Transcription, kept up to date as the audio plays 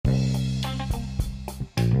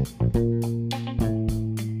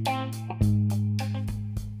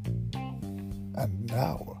And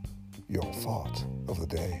now, your thought of the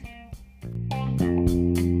day.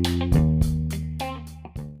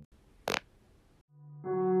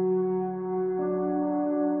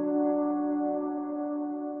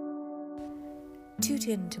 Tune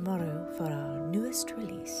in tomorrow for our newest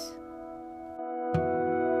release.